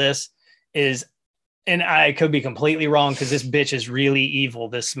from all this is, and I could be completely wrong because this bitch is really evil,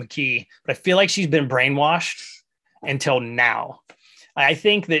 this McKee, but I feel like she's been brainwashed until now. I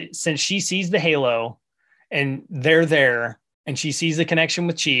think that since she sees the Halo and they're there and she sees the connection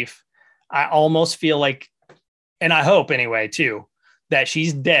with Chief, I almost feel like, and I hope anyway, too, that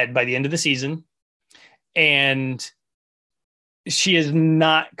she's dead by the end of the season. and she is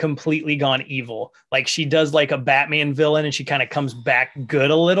not completely gone evil. Like she does like a Batman villain and she kind of comes back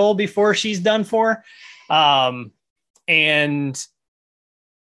good a little before she's done for. And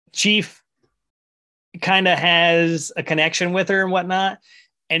Chief kind of has a connection with her and whatnot.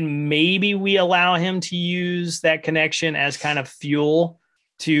 And maybe we allow him to use that connection as kind of fuel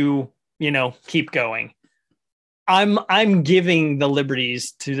to, keep going. I'm giving the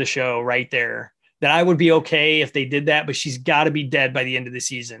liberties to the show right there that I would be okay if they did that, but she's got to be dead by the end of the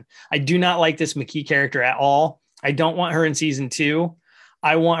season. I do not like this McKee character at all. I don't want her in season 2.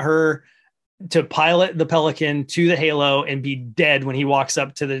 I want her to pilot the Pelican to the Halo and be dead when he walks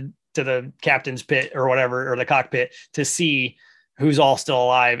up to the captain's pit or whatever, or the cockpit, to see who's all still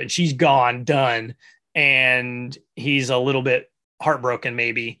alive. And she's gone, done. And he's a little bit heartbroken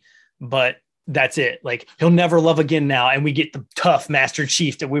maybe, but that's it. Like he'll never love again now. And we get the tough Master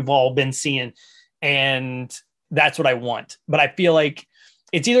Chief that we've all been seeing. And that's what I want. But I feel like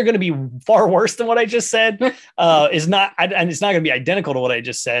it's either going to be far worse than what I just said. And it's not going to be identical to what I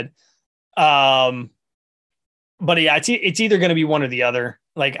just said. But yeah, it's either going to be one or the other.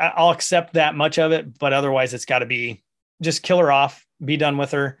 Like I'll accept that much of it, but otherwise it's got to be just kill her off, be done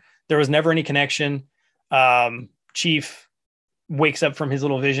with her. There was never any connection. Chief wakes up from his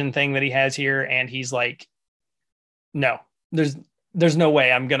little vision thing that he has here. And he's like, no, there's no way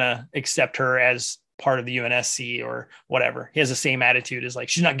I'm going to accept her as part of the UNSC or whatever. He has the same attitude as like,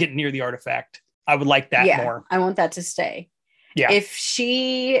 she's not getting near the artifact. I would like that more. I want that to stay. Yeah. If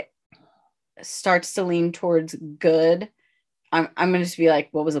she starts to lean towards good, I'm going to just be like,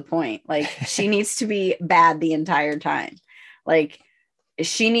 what was the point? Like she needs to be bad the entire time. Like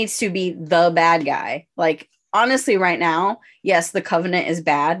she needs to be the bad guy. Like, honestly, right now, yes, the Covenant is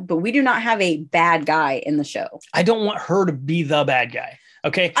bad, but we do not have a bad guy in the show. I don't want her to be the bad guy.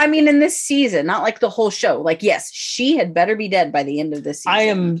 Okay. I mean, in this season, not like the whole show. Like, yes, she had better be dead by the end of this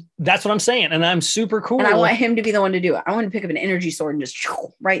season. That's what I'm saying. And I'm super cool. And I want him to be the one to do it. I want to pick up an energy sword and just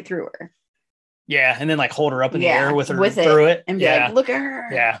right through her. Yeah. And then like hold her up in the air with her through it. And be like, look at her.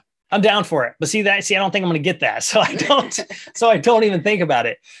 Yeah. I'm down for it. But I don't think I'm going to get that. So I don't even think about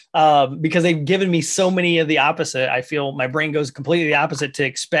it because they've given me so many of the opposite. I feel my brain goes completely the opposite to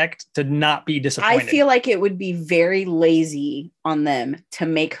expect to not be disappointed. I feel like it would be very lazy on them to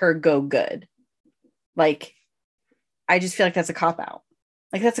make her go good. Like, I just feel like that's a cop-out.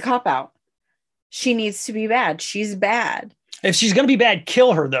 She needs to be bad. She's bad. If she's going to be bad,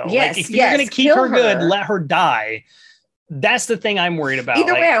 kill her though. Yes, like if you're going to keep her good, let her die. That's the thing I'm worried about.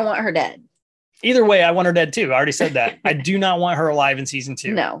 Either way, I want her dead. Either way, I want her dead too. I already said that. I do not want her alive in season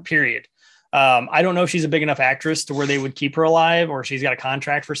 2. No. Period. I don't know if she's a big enough actress to where they would keep her alive, or she's got a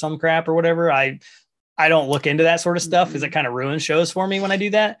contract for some crap or whatever. I don't look into that sort of stuff because it kind of ruins shows for me when I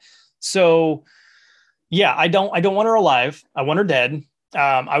do that. So yeah, I don't want her alive. I want her dead.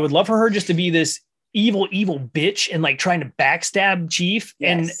 I would love for her just to be this evil bitch and like trying to backstab Chief.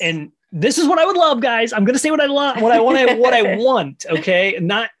 Yes. And this is what I would love, guys. I'm going to say what I love, what I want. Okay.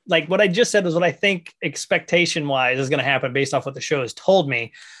 Not like what I just said is what I think expectation wise is going to happen based off what the show has told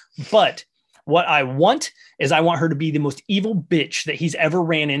me. But what I want is I want her to be the most evil bitch that he's ever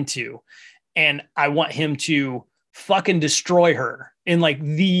ran into. And I want him to fucking destroy her in like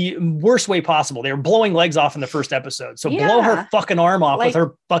the worst way possible. They were blowing legs off in the first episode. So blow her fucking arm off with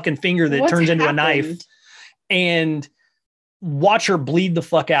her fucking finger that turns into a knife and watch her bleed the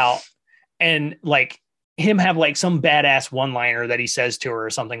fuck out. And like him have like some badass one-liner that he says to her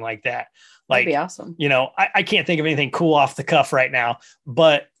or something like that. Like, that'd be awesome. I can't think of anything cool off the cuff right now,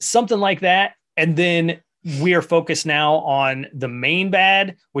 but something like that. And then we are focused now on the main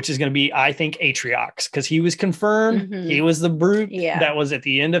bad, which is going to be, I think, Atriox, because he was confirmed. Mm-hmm. He was the brute that was at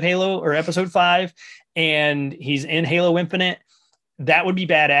the end of Halo or episode 5, and he's in Halo Infinite. That would be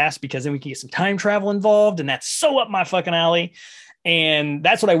badass because then we can get some time travel involved, and that's so up my fucking alley. And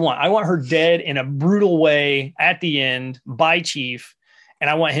that's what I want. I want her dead in a brutal way at the end by Chief. And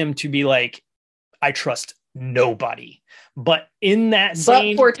I want him to be like, I trust nobody. But in that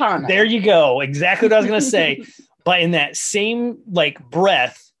same, Cortana. There you go. Exactly what I was going to say. But in that same like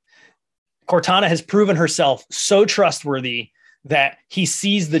breath, Cortana has proven herself so trustworthy that he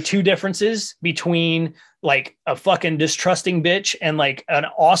sees the two differences between like a fucking distrusting bitch and like an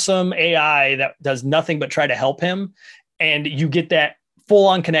awesome AI that does nothing but try to help him. And you get that full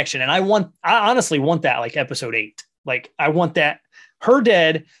on connection. And I honestly want that like episode 8. Like I want that her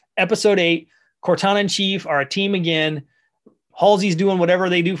dead episode 8, Cortana and Chief are a team again. Halsey's doing whatever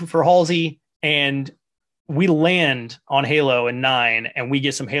they do for Halsey. And we land on Halo in 9 and we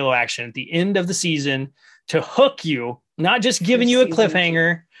get some Halo action at the end of the season to hook you, not just giving you a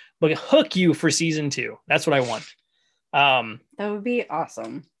cliffhanger, but hook you for season 2. That's what I want. That would be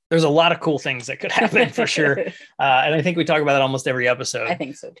awesome. There's a lot of cool things that could happen for sure. And I think we talk about it almost every episode. I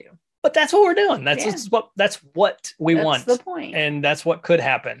think so too. But that's what we're doing. That's what we want. That's the point. And that's what could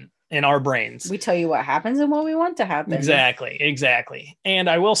happen in our brains. We tell you what happens and what we want to happen. Exactly. And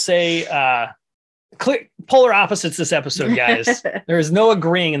I will say, polar opposites this episode, guys. There is no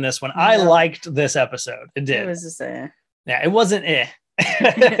agreeing in this one. No. I liked this episode. It did. It was just yeah, it wasn't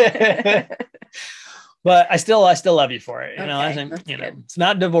but I still love you for it. You know, I think, it's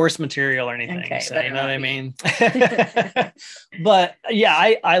not divorce material or anything. Okay, so you know what I mean? But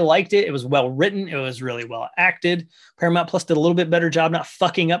yeah, I liked it. It was well written. It was really well acted. Paramount Plus did a little bit better job not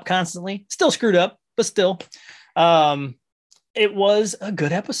fucking up constantly. Still screwed up, but still. It was a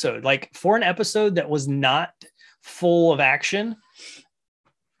good episode. Like, for an episode that was not full of action,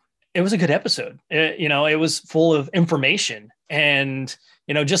 it was a good episode. It was full of information. And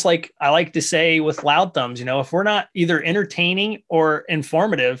just like I like to say with Loud Thumbs, if we're not either entertaining or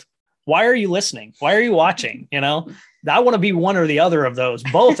informative, why are you listening? Why are you watching? I want to be one or the other of those,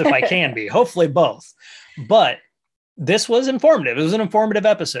 both if I can be, hopefully both. But this was informative. It was an informative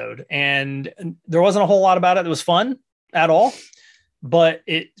episode, and there wasn't a whole lot about it that was fun at all, but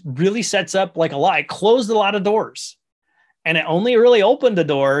it really sets up like a lot. It closed a lot of doors, and it only really opened the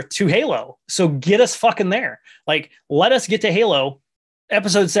door to Halo. So get us fucking there. Like, let us get to Halo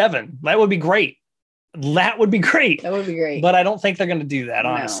episode 7. That would be great. That would be great. But I don't think they're going to do that,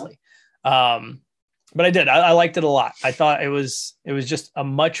 honestly. No. But I did. I liked it a lot. I thought it was just a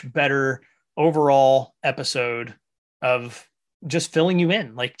much better overall episode of just filling you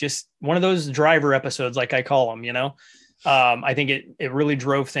in. Like, just one of those driver episodes, like I call them, I think it really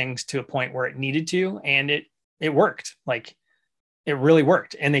drove things to a point where it needed to, and it worked. Like, it really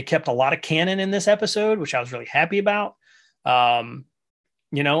worked. And they kept a lot of canon in this episode, which I was really happy about. And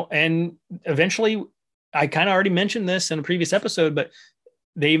eventually, I kind of already mentioned this in a previous episode, but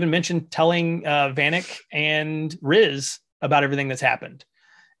they even mentioned telling Vanek and Riz about everything that's happened.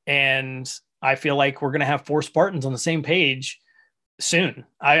 And I feel like we're going to have 4 Spartans on the same page soon.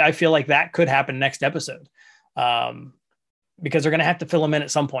 I feel like that could happen next episode, because they're going to have to fill them in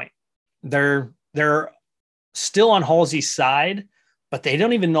at some point. They're still on Halsey's side, but they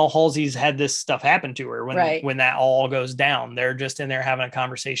don't even know Halsey's had this stuff happen to her when that all goes down. They're just in there having a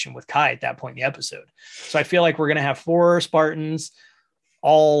conversation with Kai at that point in the episode. So I feel like we're going to have 4 Spartans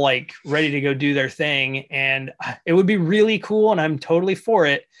all like ready to go do their thing. And it would be really cool, and I'm totally for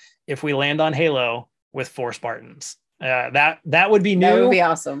it, if we land on Halo with 4 Spartans. That would be new. That would be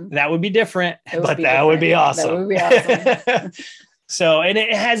awesome. That would be different, but that would be awesome. That would be awesome. So, and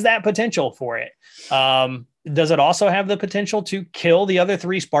it has that potential for it. Does it also have the potential to kill the other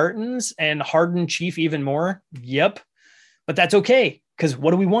 3 Spartans and harden Chief even more? Yep. But that's okay, because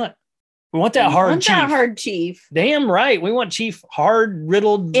what do we want? We want that hard Chief. Damn right. We want Chief hard,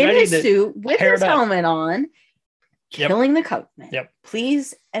 riddled, in his suit with his helmet on, killing the Covenant. Yep.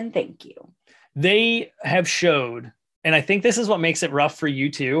 Please and thank you. They have showed, and I think this is what makes it rough for you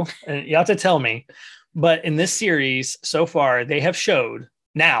too, and you have to tell me, but in this series so far, they have showed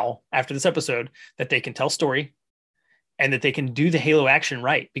now, after this episode, that they can tell story and that they can do the Halo action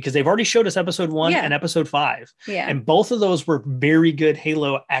right, because they've already showed us episode 1 and episode 5. Yeah. And both of those were very good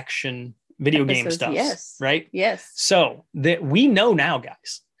Halo action video game stuff. Yes. Right? Yes. So that we know now,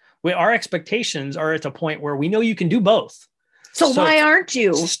 guys, our expectations are at a point where we know you can do both. So why aren't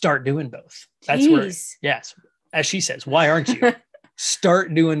you? Start doing both. That's where, yes. As she says, why aren't you?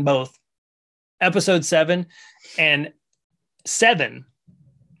 Start doing both. Episode 7 and 7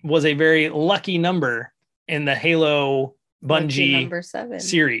 was a very lucky number in the Halo Bungie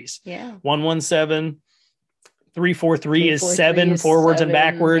series. Yeah. 117, 343 is 7 forwards and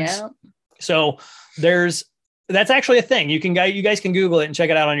backwards. Yeah. So that's actually a thing. You guys can Google it and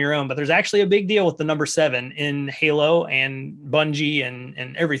check it out on your own, but there's actually a big deal with the number 7 in Halo and Bungie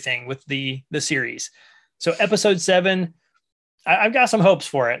and everything with the series. So episode 7, I've got some hopes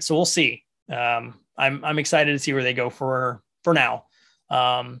for it. So we'll see. I'm excited to see where they go for now.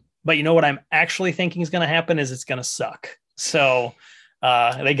 But you know what I'm actually thinking is going to happen is it's going to suck. So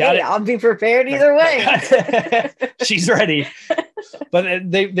they got it. I'll be prepared either way. She's ready. But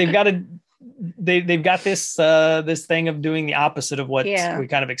they've got this thing of doing the opposite of what we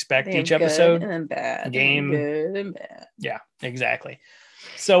kind of expect each episode. Good and bad. Good and bad. Yeah, exactly.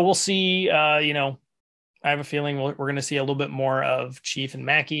 So we'll see. I have a feeling we're going to see a little bit more of Chief and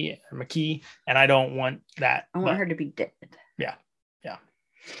McKee, and I don't want that. I want her to be dead. Yeah.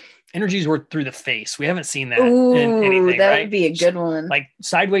 energies were through the face. We haven't seen that. Ooh, in anything, that right? would be a good one. Like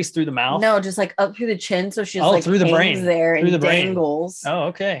sideways through the mouth. No, just like up through the chin. So she's like through the brain there through and the dangles. Brain. Oh,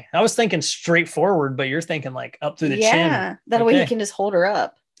 okay. I was thinking straightforward, but you're thinking like up through the chin. Yeah, that way he can just hold her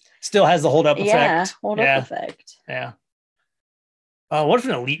up. Still has the hold up effect. Yeah, hold up effect. Yeah. What if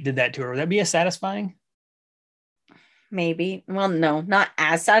an elite did that to her? Would that be as satisfying? Maybe. Well, no, not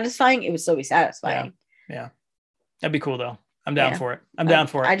as satisfying. It would still be satisfying. Yeah. That'd be cool though. I'm down for it. I'm down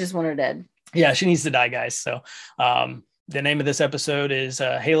for it. I just want her dead. Yeah, she needs to die, guys. So the name of this episode is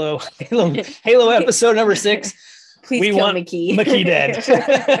Halo episode number 6. Please kill Makee. Makee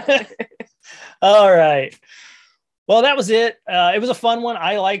dead. All right. Well, that was it. It was a fun one.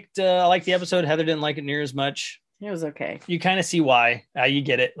 I liked the episode. Heather didn't like it near as much. It was okay. You kind of see why. You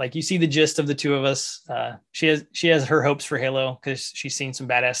get it. Like you see the gist of the two of us. She has her hopes for Halo because she's seen some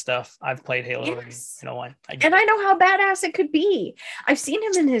badass stuff. I've played Halo. Yes. And, you know why? I know how badass it could be. I've seen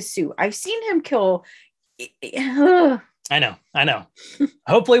him in his suit. I've seen him kill. I know.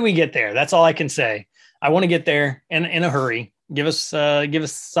 Hopefully we get there. That's all I can say. I want to get there in a hurry. Give us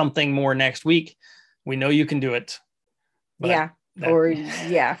something more next week. We know you can do it. Yeah.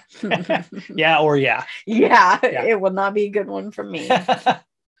 Yeah, it will not be a good one for me.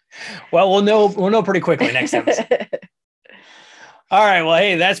 Well, we'll know pretty quickly next episode. All right, well,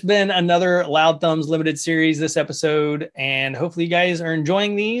 hey, that's been another Loud Thumbs limited series this episode, and hopefully you guys are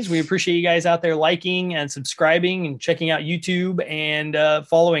enjoying these. We appreciate you guys out there liking and subscribing and checking out YouTube and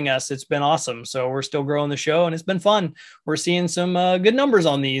following us. It's been awesome. So we're still growing the show, and it's been fun. We're seeing some good numbers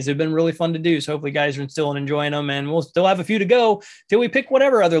on these. They've been really fun to do. So hopefully you guys are still enjoying them, and we'll still have a few to go till we pick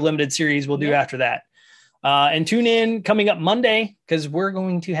whatever other limited series we'll do after that. And tune in coming up Monday because we're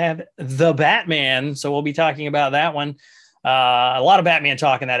going to have The Batman. So we'll be talking about that one. A lot of Batman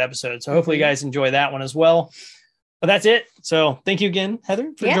talk in that episode. So hopefully you guys enjoy that one as well. But that's it. So thank you again,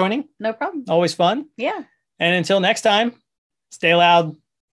 Heather, for joining. No problem. Always fun. Yeah. And until next time, stay loud,